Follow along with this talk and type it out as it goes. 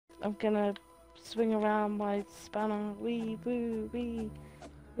I'm gonna swing around my spanner. Wee, woo, wee,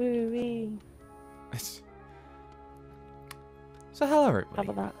 woo, wee. So hello How everybody.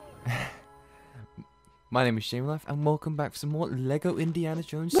 about My name is Shamelove and welcome back for some more LEGO Indiana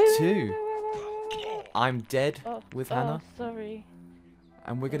Jones that? 2. I'm dead with Hannah, Sorry.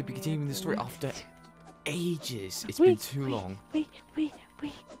 and we're going to be continuing the story after ages. It's been Wee, too wee, long. Wee, wee,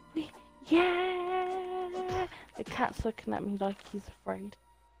 wee, wee. Yeah! The cat's looking at me like he's afraid.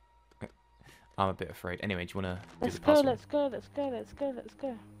 I'm a bit afraid. Anyway, do you want to do Let's the go, puzzle? let's go, let's go, let's go, let's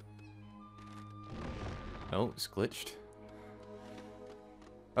go. Oh, it's glitched.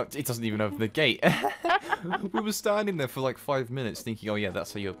 Oh, it doesn't even open the gate. We were standing there for like 5 minutes thinking, oh yeah,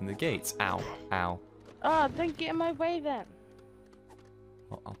 that's how you open the gates. Ow, ow. Ah, don't get in my way then.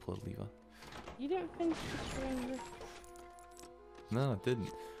 I'll pull a lever. You didn't finish destroying the... No, I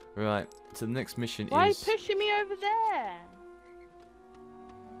didn't. Right, so the next mission Why are you is... pushing me over there?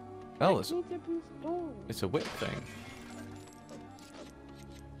 Oh, Let me open this door. it's a whip thing.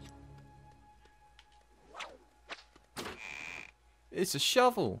 It's a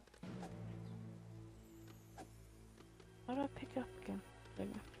shovel. How do I pick it up again? There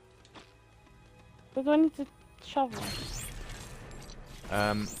we go. Where do I need to shovel?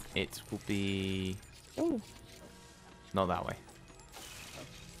 It will be Oh, not that way.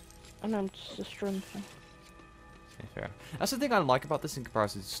 I know I'm just destroying things. Yeah, fair. That's the thing I like about this in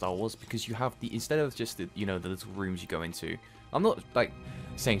comparison to Star Wars, because you have the, instead of just the, you know, the little rooms you go into. I'm not like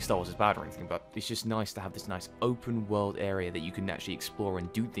saying Star Wars is bad or anything, but it's just nice to have this nice open world area that you can actually explore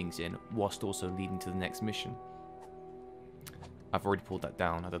and do things in, whilst also leading to the next mission. I've already pulled that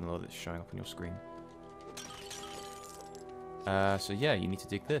down. I don't know if it's showing up on your screen. So yeah, you need to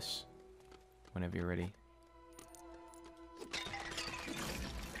dig this whenever you're ready.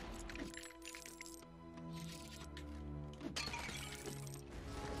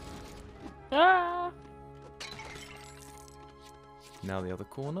 Ah! Now the other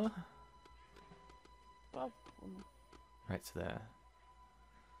corner. Well, Right to there.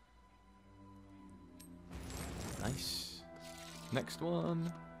 Nice. Next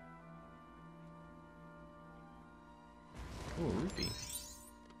one. Oh, ruby.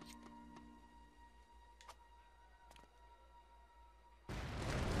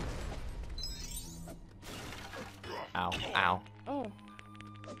 Ow, ow. oh.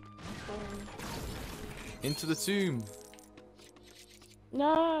 Into the tomb.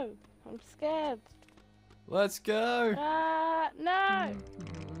 No! I'm scared. Let's go. Ah! No!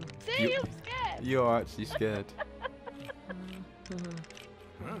 See, You- I'm scared! You are actually scared.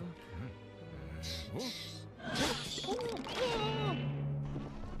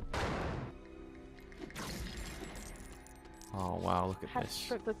 Oh wow, look at Had to this.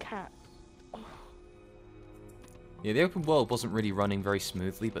 trick the cat. Yeah, the open world wasn't really running very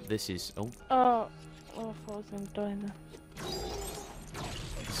smoothly, but this is... Oh, Oh! Oh, I thought I was gonna die then.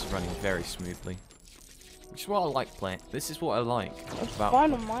 this is running very smoothly. Which is what I like playing. This is what I like It's about...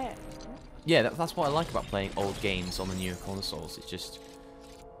 fine on my end. Yeah, that's what I like about playing old games on the newer consoles. It just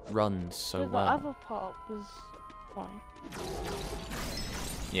runs so But the well. other part was fine.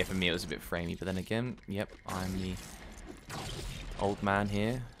 Yeah, for me it was a bit framey, but then again, yep, I'm the old man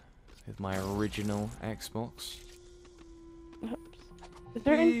here with my original Xbox. Oops. Is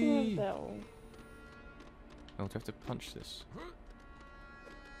there anything Whee! over there? Or... Oh, do I have to punch this?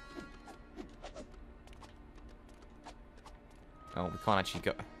 Oh, we can't actually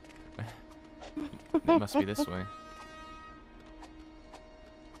go... It must be this way.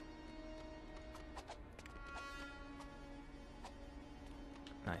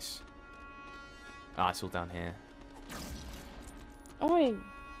 Nice. Ah, it's all down here. Oh wait.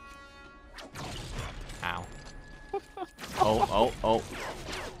 Ow. Oh, oh, oh.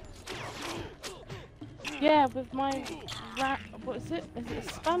 Yeah, with my rat. What is it? Is it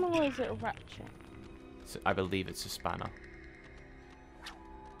a spanner or is it a ratchet? So I believe it's a spanner.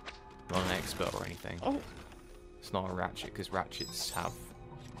 Not an expert or anything. Oh, It's not a ratchet, because ratchets have,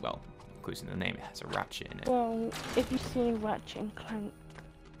 well, including the name, it has a ratchet in it. well, if you've seen Ratchet and Clank,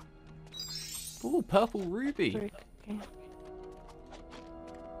 Ooh, purple ruby. very okay.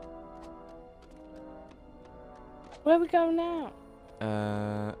 Where we go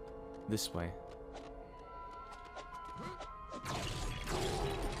now? This way.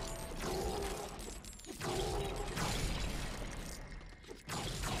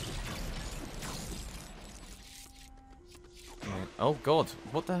 Right. Oh god,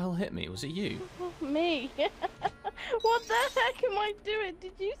 what the hell hit me? Was it you? Oh, me. What the heck am I doing?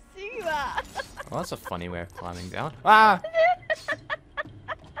 Did you see that? Well, that's a funny way of climbing down. Ah!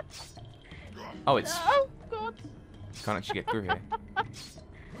 Oh, it's... Oh God. Can't actually get through here.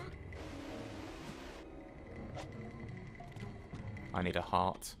 I need a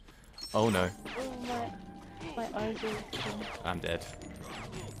heart. Oh no, Oh, my eyes are itching. I'm dead.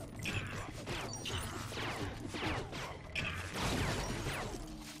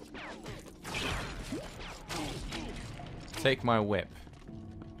 Take my whip.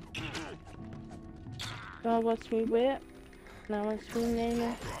 Now watch me whip. Now watch me name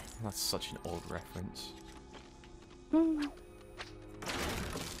it. That's such an old reference. Hmm.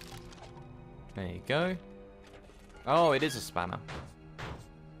 There you go. Oh, it is a spanner.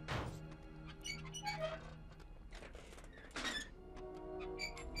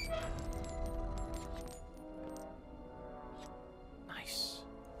 Nice.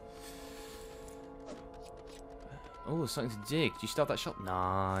 Oh, there's something to dig. Did you start that shop?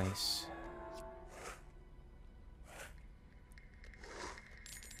 Nice.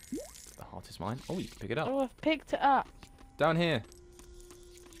 The heart is mine. Oh, you can pick it up. Oh, I've picked it up. Down here.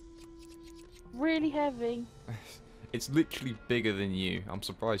 Really heavy. It's literally bigger than you. I'm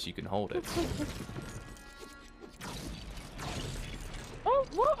surprised you can hold it. Oh,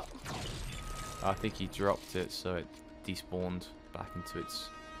 what? I think he dropped it, so it despawned back into its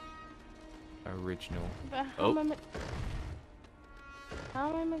original. But Oh. How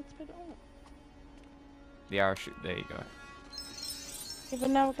am I meant to put it on? The arrow shoot. There you go. Yeah, but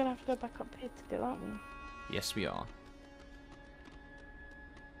now we're gonna have to go back up here to do, aren't we? Yes, we are.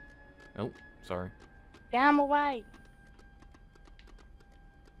 Oh, sorry. Damn away!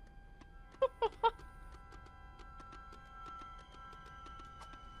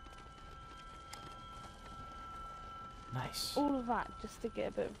 Nice. All of that just to get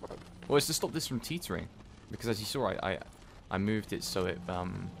a bit of rope. Well, it's to stop this from teetering, because as you saw, I moved it so it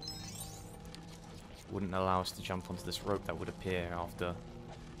wouldn't allow us to jump onto this rope that would appear after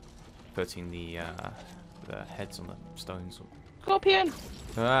putting the heads on the stones. Scorpion!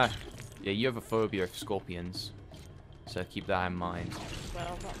 Ah, yeah, you have a phobia of scorpions, so keep that in mind.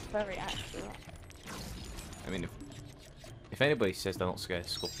 Well, that's very accurate. I mean, if anybody says they're not scared of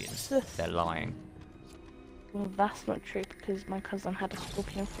scorpions, they're lying. Well, that's not true because my cousin had a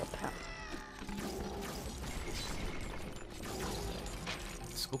scorpion for a pet.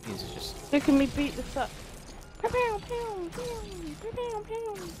 Scorpions are just... Look at me beat this up. Pew, pew, pew, pew, pew,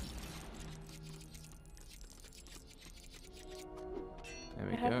 pew. There I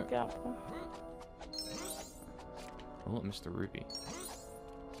we had to go. go up. Oh, Mr. Ruby.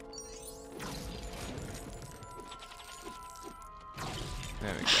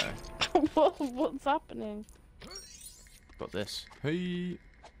 There we go. What's happening? Got this. Hey!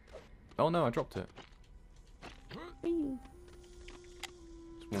 Oh no, I dropped it. Whee.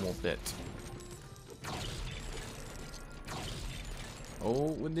 Just one more bit.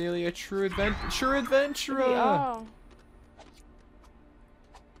 Oh, we're nearly a true adventurer! We are. Do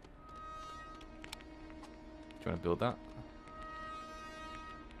you want to build that?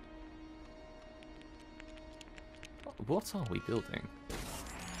 What are we building?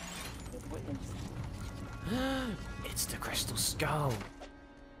 What is It's the crystal skull!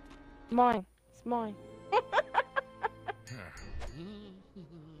 mine? It's mine.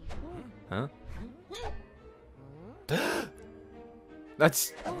 Huh?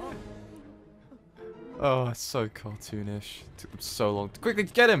 That's... Oh, it's so cartoonish. Took them so long. Quickly,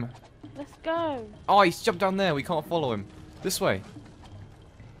 get him! Let's go. Oh, he's jumped down there. We can't follow him. This way.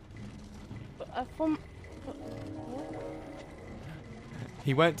 From.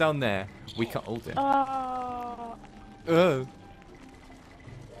 He went down there. We can't hold him. Oh, Oh.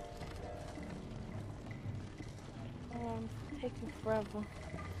 I'm taking forever.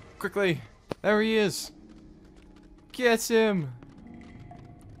 Quickly. There he is. Get him.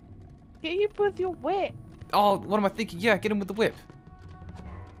 Get you with your whip. Oh, what am I thinking? Yeah, get him with the whip.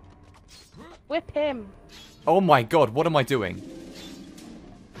 Whip him. Oh my god, what am I doing?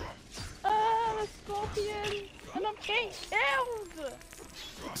 Ah, the scorpion. And I'm getting killed.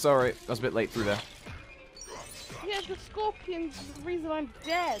 Sorry, I was a bit late through there. Yeah, the scorpion's the reason I'm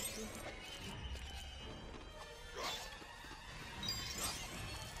dead.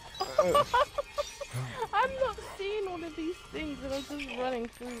 I'm not seeing all of these things and I'm just running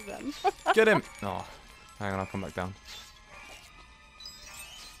through them. Get him. Oh, hang on, I'll come back down.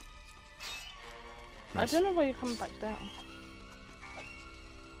 Nice. I don't know why you're coming back down.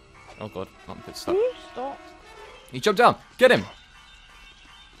 Oh god, I'm a bit Can stuck. you stop? He jumped down. Get him.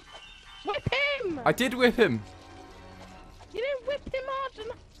 Whip him! I did whip him. You didn't whip him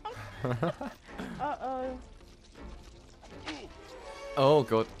hard enough. Uh-oh. Oh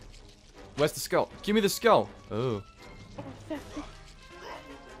god. Where's the skull? Give me the skull. Oh.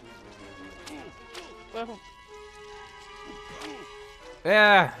 Well,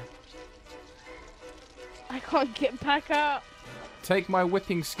 Yeah. I can't get back up. Take my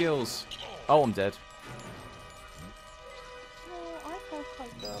whipping skills. Oh, I'm dead. Oh, I hope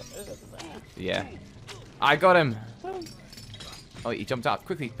I got over there. Yeah. I got him. Oh, Oh, he jumped out.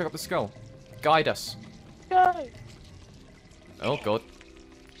 Quickly, pick up the skull. Guide us. go! Oh, God.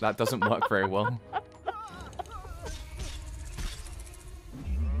 That doesn't work very well.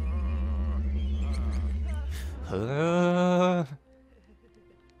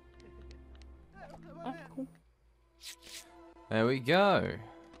 That's cool. There we go.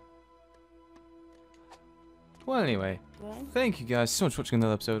 Well, anyway, Right. thank you guys so much for watching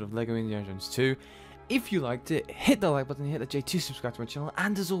another episode of LEGO Indiana Jones 2. If you liked it, hit the like button, hit the J to subscribe to my channel,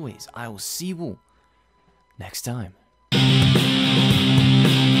 and as always, I will see you all next time.